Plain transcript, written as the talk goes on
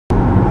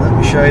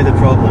show you the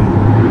problem.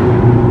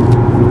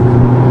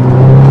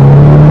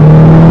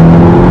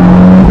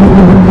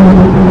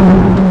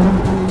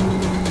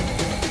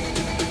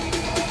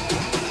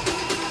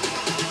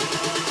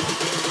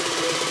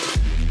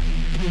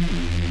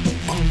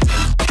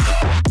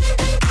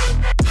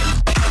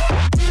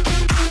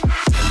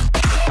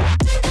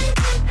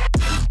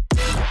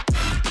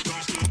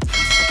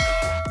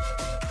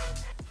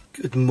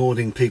 Good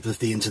morning, people of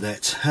the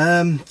internet.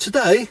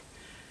 Today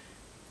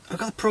I've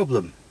got a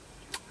problem,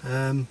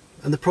 and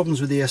the problem's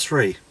with the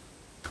S3.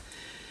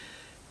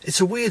 It's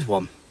a weird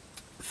one,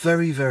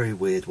 very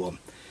weird one.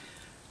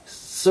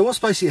 So what's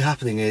basically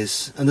happening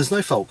is, and there's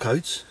no fault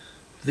codes,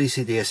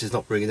 VCDS is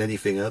not bringing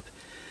anything up,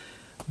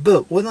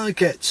 but when I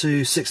get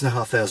to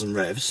 6,500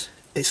 revs,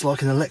 it's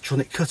like an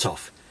electronic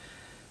cutoff.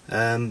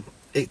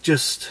 It's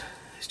just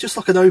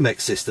like an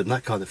Omex system,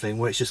 that kind of thing,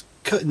 where it's just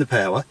cutting the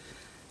power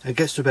and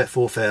gets to about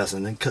 4,000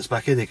 and then cuts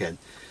back in again.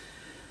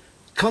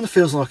 Kind of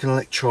feels like an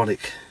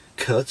electronic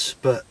cut,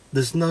 but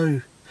there's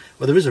no,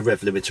 well, there is a rev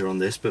limiter on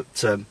this, but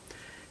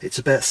it's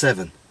about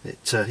 7.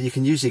 You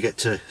can usually get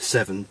to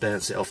 7,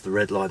 bounce it off the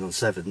red line on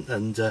 7,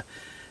 and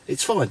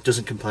it's fine,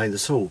 doesn't complain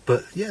at all.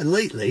 But yeah,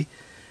 lately,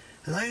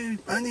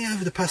 only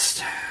over the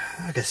past,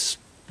 I guess,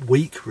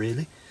 week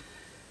really,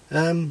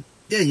 yeah,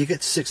 you get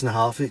to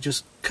 6.5 and it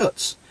just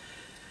cuts.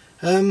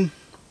 I've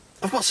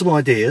got some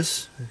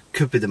ideas.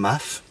 Could be the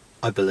math,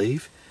 I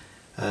believe.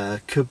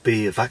 Could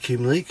be a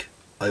vacuum leak,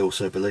 I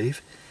also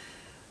believe.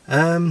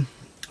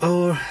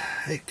 Or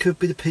it could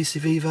be the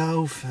PCV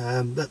valve.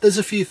 There's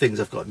a few things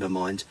I've got in my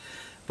mind.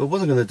 But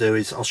what I'm going to do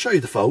is I'll show you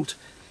the fault,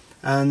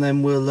 and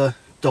then we'll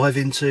dive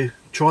into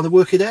trying to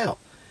work it out.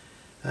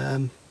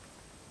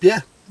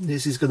 Yeah,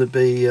 this is going to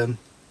be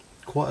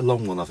quite a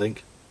long one, I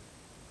think.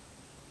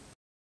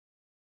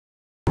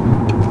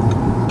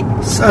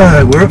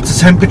 So we're up to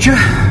temperature.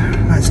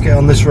 Let's get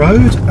on this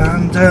road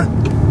and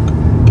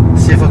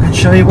see if I can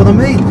show you what I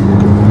mean.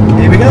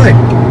 Here we go.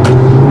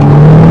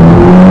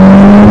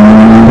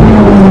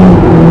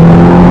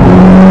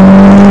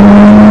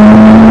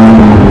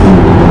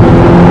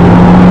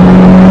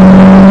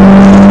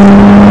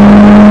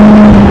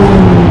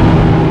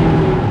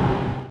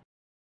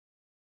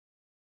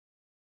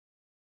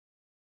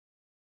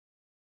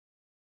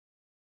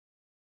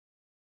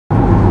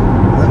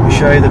 Let me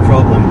show you the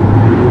problem.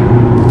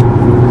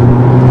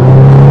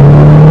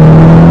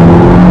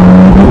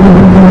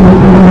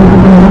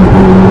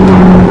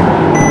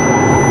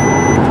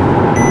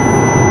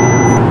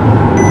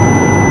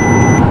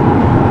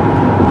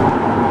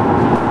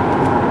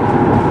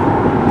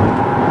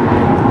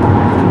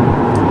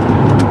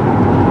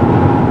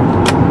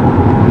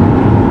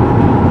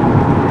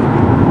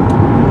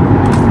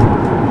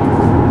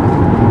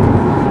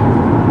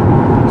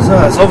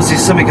 There's obviously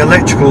something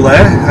electrical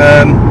there.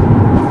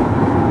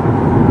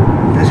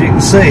 As you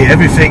can see,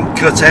 everything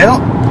cut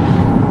out.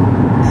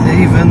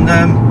 Even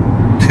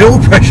the oil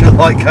pressure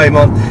light came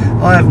on.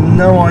 I have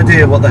no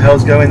idea what the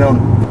hell's going on.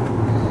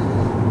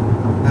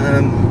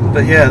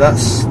 But yeah,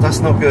 that's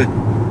not good.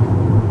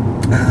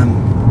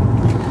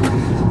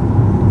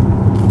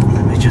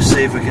 Let me just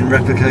see if we can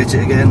replicate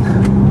it again.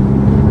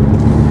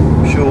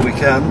 I'm sure we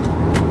can.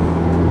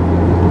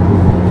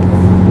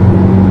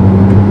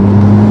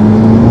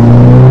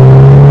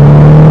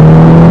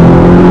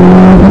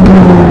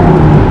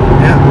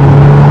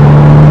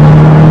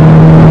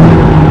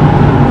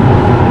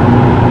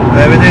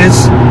 There it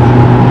is.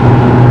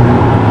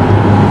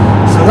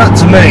 So that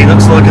to me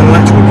looks like an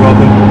electrical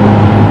problem.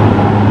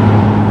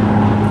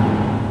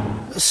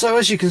 So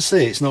as you can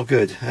see, it's not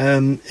good.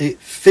 It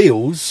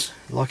feels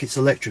like it's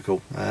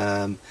electrical,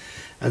 and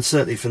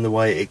certainly from the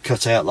way it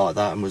cut out like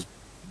that and was,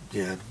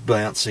 you know,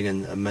 bouncing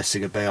and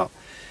messing about,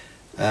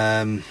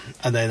 and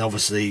then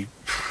obviously,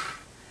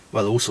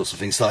 well, all sorts of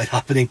things started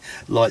happening.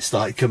 Lights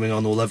started coming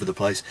on all over the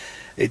place.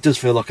 It does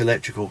feel like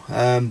electrical, but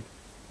I'm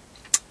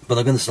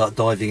going to start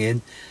diving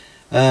in.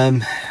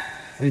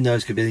 Who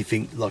knows, could be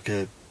anything like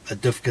a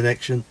duff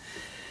connection.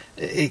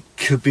 It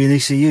could be an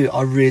ECU,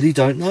 I really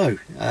don't know.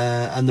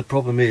 And the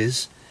problem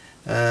is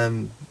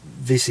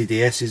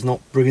VCDS is not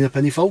bringing up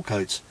any fault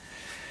codes.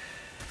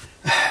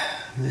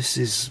 This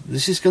is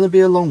going to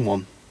be a long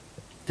one,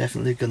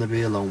 definitely going to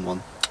be a long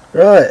one.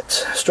 Right,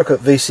 struck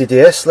up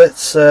VCDS.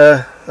 Let's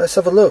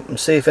have a look and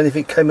see if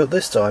anything came up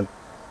this time.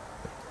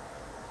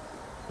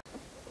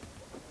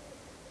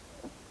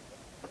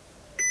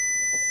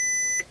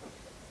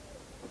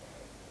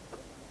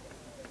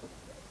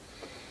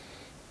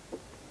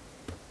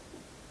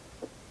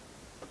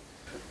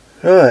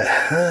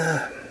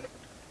 Right,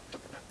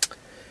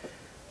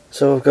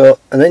 so I've got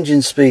an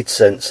engine speed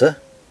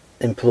sensor,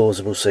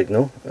 implausible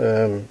signal.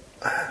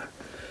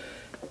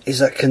 Is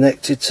that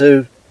connected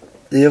to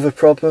the other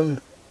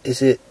problem?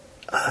 Is it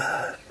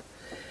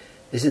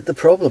the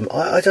problem?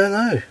 I don't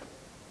know.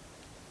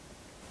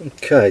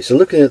 Okay, so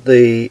looking at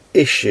the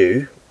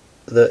issue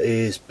that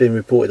is being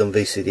reported on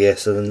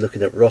VCDS and then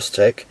looking at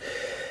Rostec,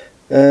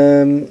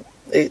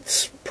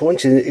 it's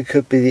pointing it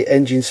could be the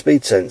engine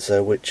speed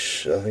sensor,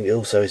 which I think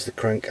also is the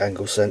crank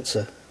angle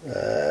sensor.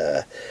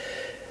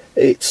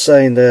 it's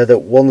saying there that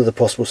one of the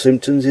possible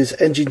symptoms is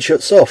engine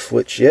shuts off,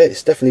 which yeah,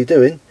 it's definitely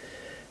doing.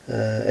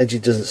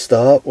 Engine doesn't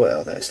start.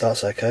 Well, no, it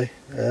starts okay.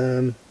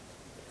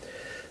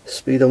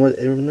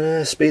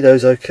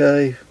 Speedo's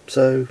okay,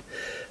 so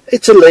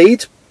it's a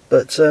lead,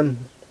 but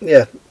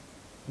yeah,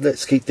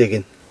 let's keep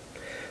digging.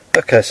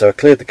 Okay, so I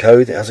cleared the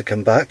code, it hasn't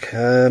come back,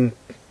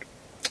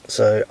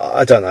 so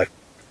I don't know,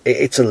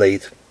 it's a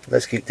lead,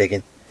 let's keep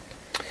digging.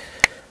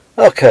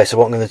 Okay, so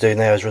what I'm going to do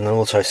now is run an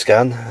auto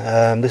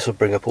scan. This will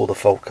bring up all the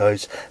fault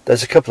codes.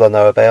 There's a couple I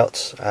know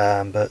about,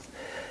 but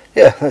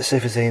yeah, let's see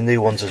if there's any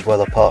new ones as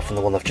well apart from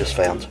the one I've just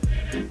found.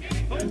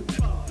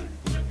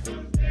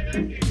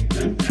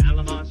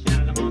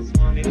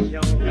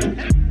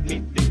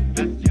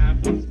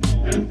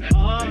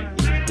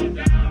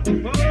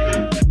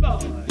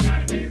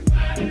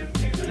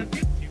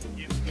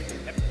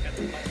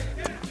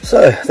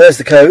 So there's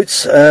the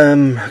codes.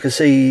 I can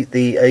see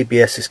the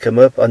ABS has come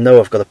up. I know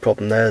I've got a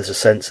problem there. There's a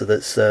sensor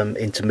that's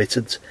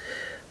intermittent.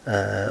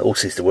 All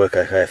seems to work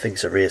okay. I think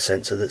it's a rear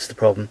sensor that's the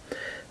problem.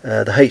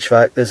 The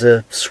HVAC, there's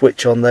a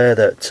switch on there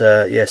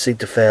that yeah, seemed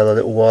to fail a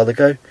little while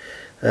ago.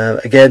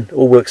 Again,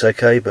 all works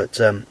okay, but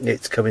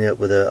it's coming up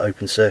with an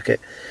open circuit.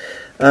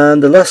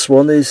 And the last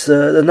one is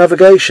the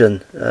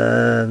navigation.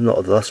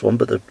 Not the last one,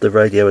 but the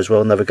radio as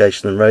well,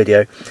 navigation and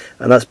radio.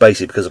 And that's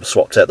basically because I've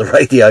swapped out the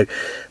radio.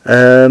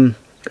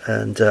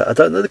 And I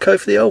don't know the code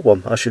for the old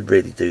one. I should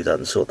really do that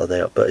and sort that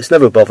out, but it's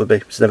never bothered me.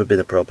 It's never been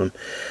a problem.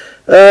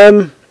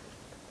 So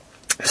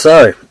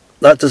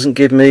that doesn't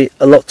give me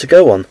a lot to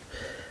go on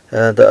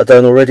that I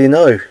don't already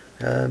know.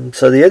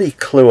 So the only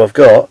clue I've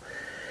got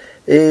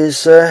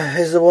is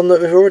the one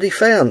that we've already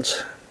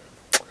found.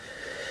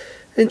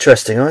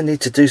 Interesting. I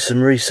need to do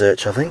some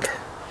research, I think.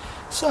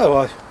 So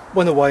I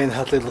went away and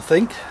had a little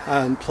think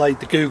and played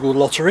the Google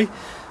lottery,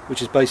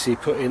 which is basically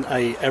putting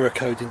a error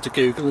code into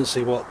Google and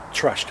see what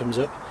trash comes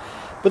up.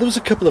 But there was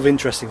a couple of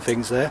interesting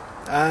things there,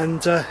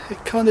 and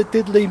it kind of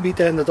did lead me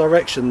down the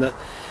direction that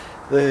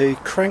the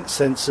crank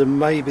sensor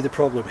may be the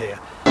problem here.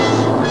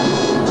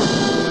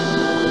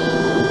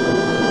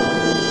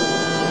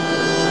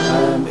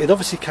 It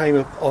obviously came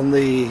up on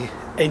the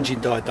engine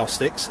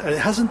diagnostics, and it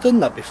hasn't done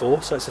that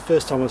before, so it's the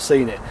first time I've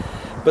seen it.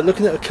 But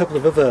looking at a couple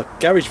of other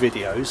garage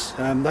videos,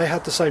 they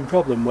had the same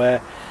problem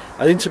where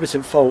an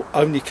intermittent fault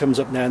only comes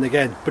up now and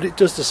again, but it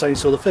does the same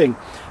sort of thing.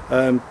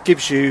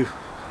 Gives you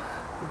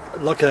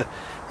like an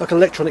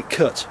electronic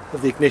cut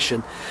of the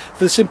ignition,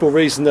 for the simple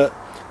reason that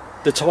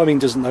the timing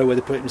doesn't know where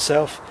to put it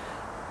itself,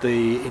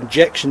 the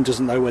injection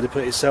doesn't know where to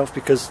put it itself,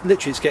 because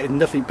literally it's getting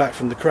nothing back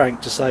from the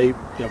crank to say, you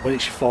know, when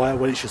it should fire,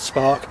 when it should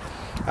spark,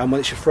 and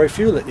when it should throw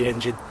fuel at the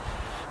engine.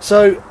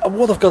 So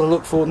what I've got to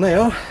look for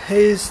now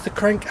is the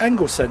crank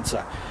angle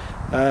sensor,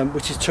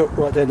 which is tucked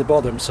right down the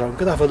bottom. So I'm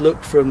going to have a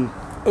look from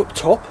up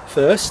top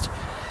first,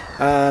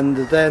 and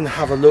then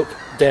have a look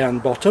down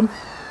bottom.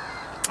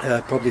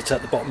 Probably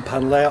take the bottom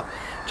panel out,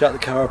 jack the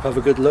car up, have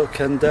a good look,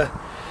 and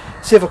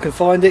see if I can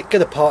find it,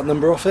 get a part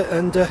number off it,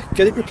 and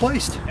get it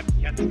replaced.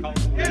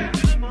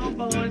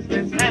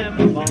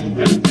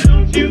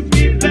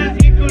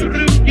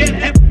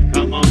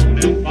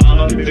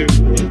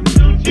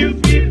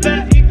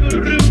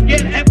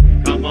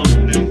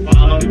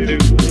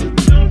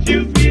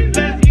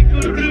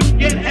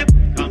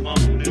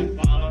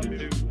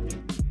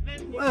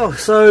 Well,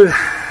 so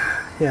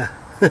yeah,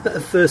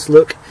 first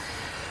look,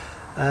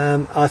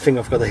 I think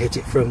I've got to hit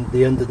it from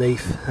the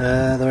underneath.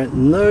 There ain't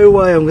no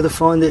way I'm going to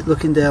find it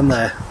looking down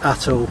there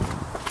at all.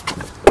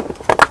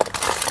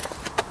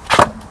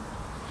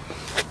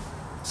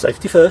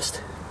 Safety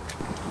first,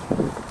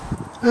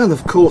 and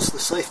of course the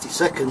safety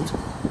second.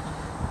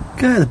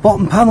 Okay, the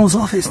bottom panel's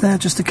off. It's now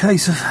just a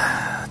case of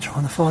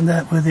trying to find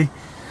out where the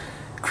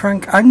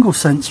crank angle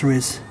sensor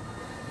is.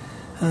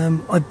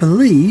 I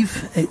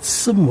believe it's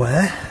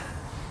somewhere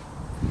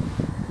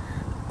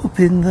up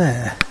in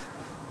there,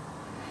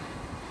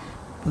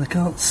 but I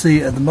can't see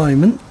it at the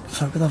moment,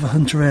 so I'm going to have a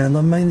hunt around.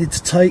 I may need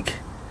to take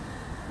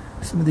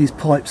some of these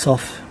pipes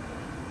off.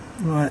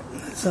 Right,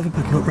 let's have a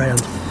quick look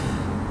round.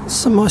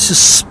 So my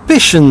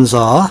suspicions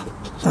are,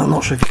 I'm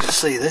not sure if you can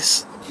see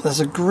this, there's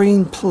a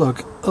green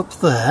plug up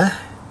there.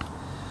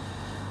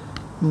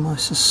 My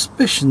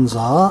suspicions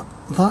are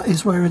that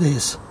is where it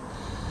is.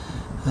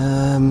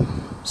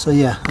 So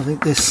yeah, I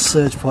think this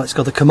surge pipe's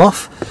got to come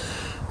off,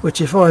 which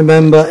if I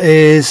remember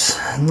is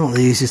not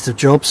the easiest of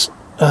jobs.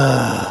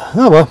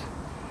 Oh well.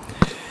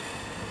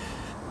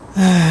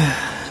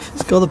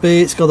 It's got to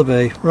be, it's got to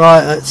be.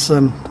 Right, let's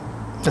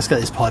get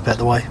this pipe out of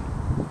the way.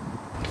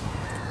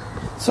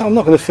 So I'm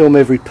not going to film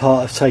every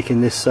part of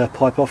taking this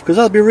pipe off, because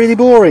that'd be really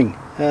boring,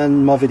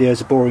 and my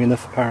videos are boring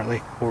enough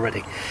apparently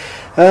already.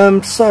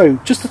 So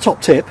just the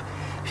top tip,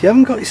 if you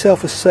haven't got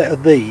yourself a set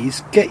of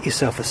these, get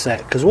yourself a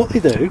set, because what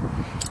they do,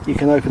 you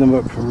can open them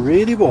up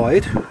really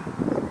wide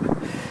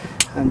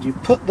and you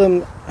put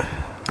them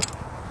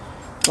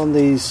on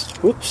these,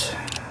 whoops,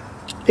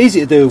 easy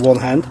to do with one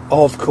hand,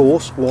 of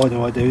course. Why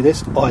do I do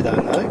this? I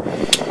don't know.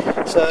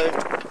 So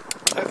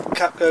that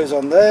cap goes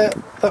on there,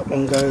 that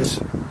one goes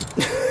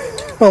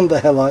on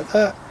there like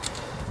that.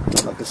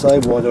 I can say,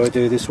 why do I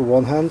do this with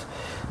one hand?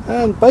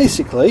 And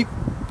basically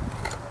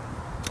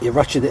you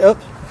ratchet it up,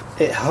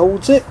 it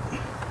holds it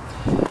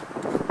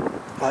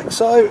like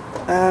so,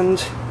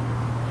 and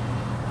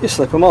you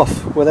slip them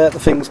off without the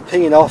things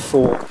pinging off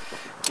or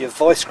your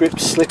vice grip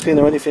slipping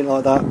or anything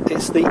like that.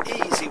 It's the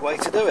easy way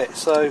to do it.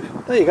 So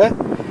there you go,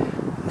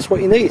 that's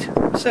what you need,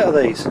 a set of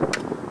these.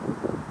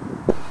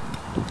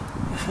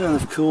 And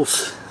of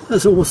course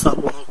there's always that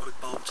one awkward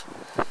bolt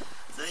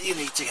that you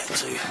need to get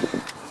to,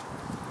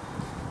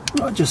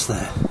 right just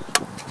there.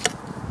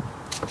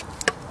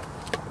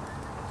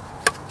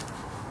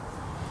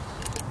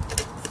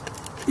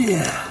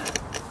 Yeah,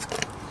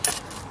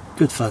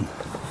 good fun.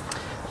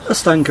 I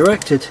stand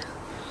corrected.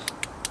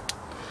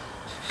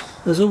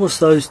 There's always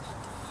those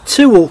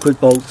two awkward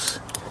bolts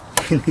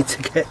you need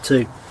to get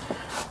to.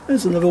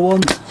 There's another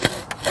one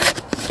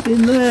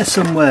in there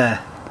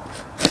somewhere.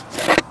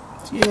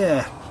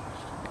 Yeah.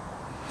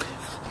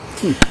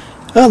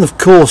 And of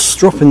course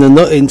dropping the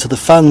nut into the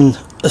fan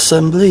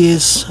assembly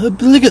is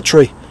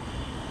obligatory.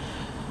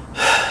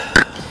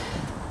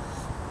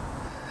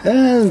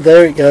 And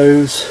there it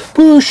goes.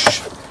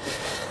 Push!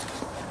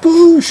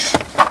 Push!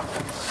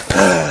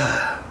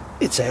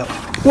 It's out.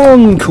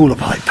 One cooler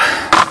pipe.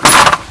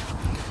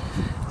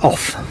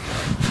 Off.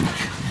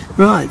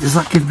 Right, does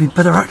that give me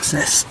better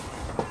access?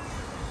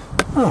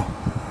 Oh.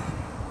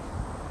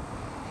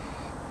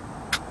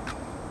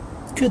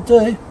 Could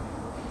do.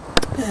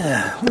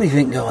 Yeah, what do you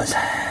think, guys?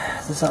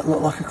 Does that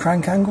look like a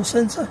crank angle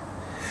sensor?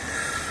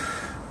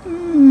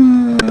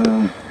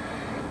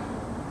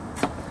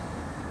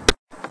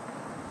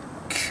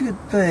 Could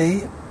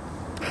be,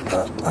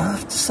 but I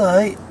have to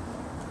say,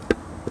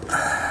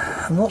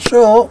 I'm not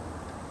sure.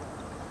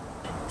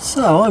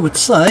 So I would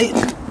say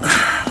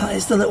that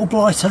is the little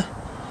blighter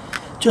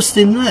just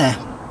in there,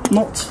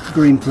 not the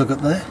green plug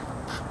up there.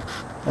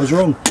 I was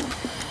wrong.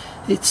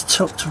 It's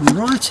tucked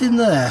right in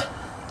there.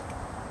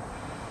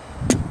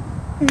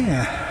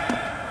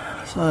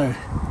 Yeah. So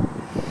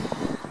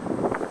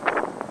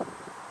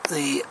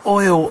the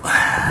oil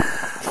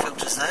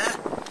filters there.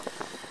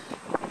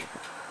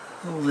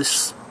 All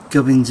this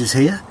gubbins is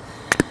here,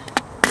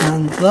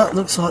 and that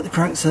looks like the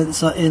crank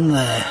sensor in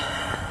there,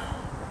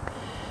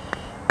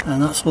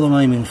 and that's what I'm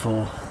aiming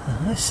for.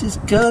 This is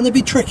going to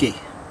be tricky.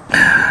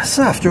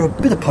 So after a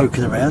bit of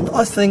poking around,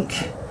 I think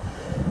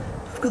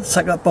I've got to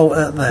take that bolt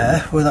out there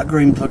where that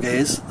green plug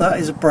is. That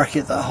is a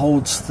bracket that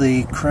holds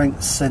the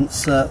crank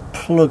sensor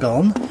plug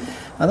on,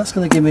 and that's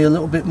going to give me a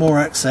little bit more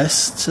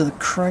access to the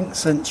crank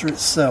sensor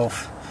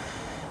itself,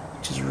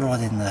 which is right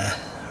in there.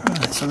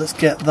 Right, so let's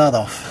get that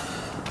off.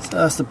 So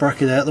that's the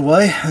bracket out of the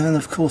way, and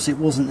of course it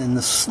wasn't in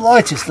the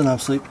slightest an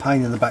absolute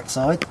pain in the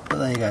backside, but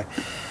there you go.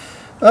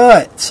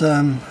 Alright,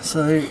 so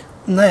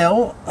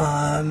now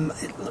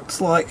it looks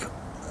like,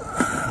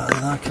 I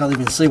don't know, I can't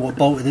even see what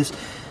bolt it is.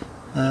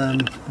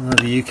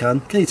 Maybe you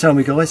can you tell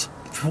me, guys?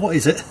 What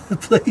is it,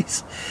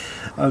 please?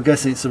 I'm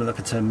guessing it's something like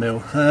a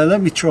 10mm. Let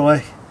me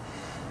try.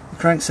 The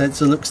crank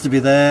sensor looks to be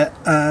there,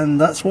 and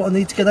that's what I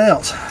need to get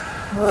out.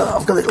 Well,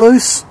 I've got it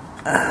loose,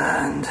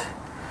 and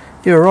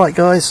you're right,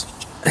 guys.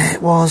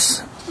 It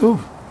was, I'm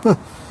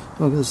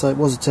going to say it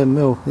was a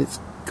 10mm. It's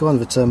kind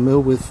of a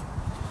 10mm with,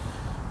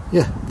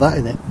 yeah, that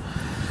in it.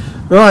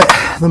 Right,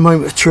 the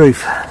moment of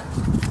truth.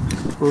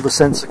 Will the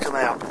sensor come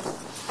out?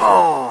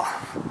 Oh,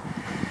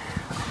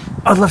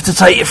 I'd love to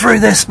take you through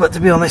this, but to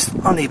be honest,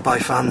 I need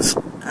both hands.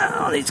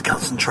 I need to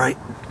concentrate.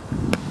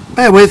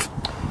 Bear with.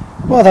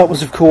 Well, that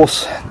was of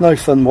course no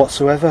fun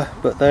whatsoever,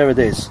 but there it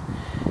is.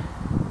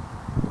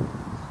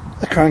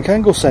 A crank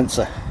angle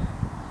sensor.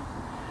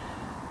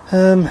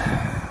 I'm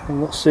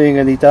not seeing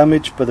any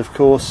damage, but of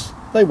course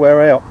they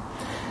wear out,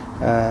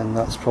 and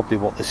that's probably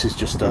what this has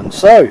just done.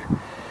 So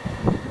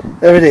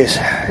there it is,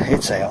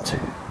 it's out.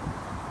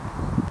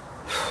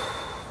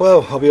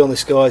 Well, I'll be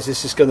honest, guys,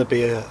 this is going to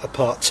be a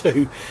part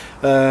two,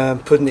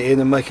 putting it in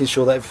and making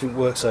sure that everything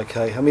works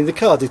okay. I mean, the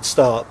car did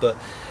start, but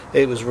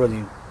it was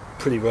running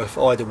pretty rough.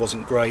 Idle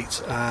wasn't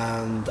great,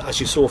 and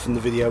as you saw from the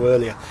video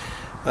earlier,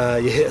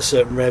 you hit a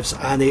certain revs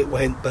and it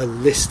went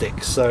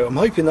ballistic. So I'm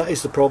hoping that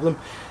is the problem.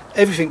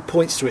 Everything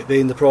points to it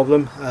being the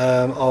problem.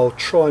 I'll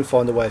try and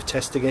find a way of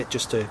testing it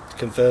just to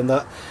confirm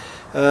that.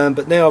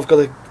 But now I've got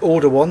to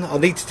order one. I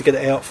needed to get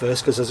it out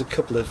first because there's a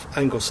couple of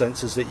angle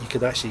sensors that you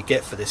could actually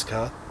get for this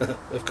car.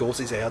 Of course,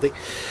 it's Audi.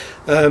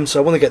 So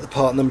I want to get the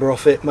part number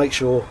off it, make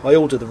sure I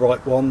order the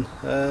right one,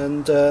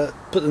 and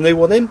put the new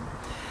one in,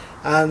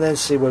 and then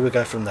see where we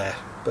go from there.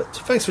 But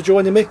thanks for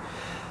joining me.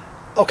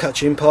 I'll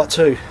catch you in part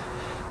two.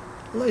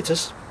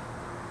 Laters.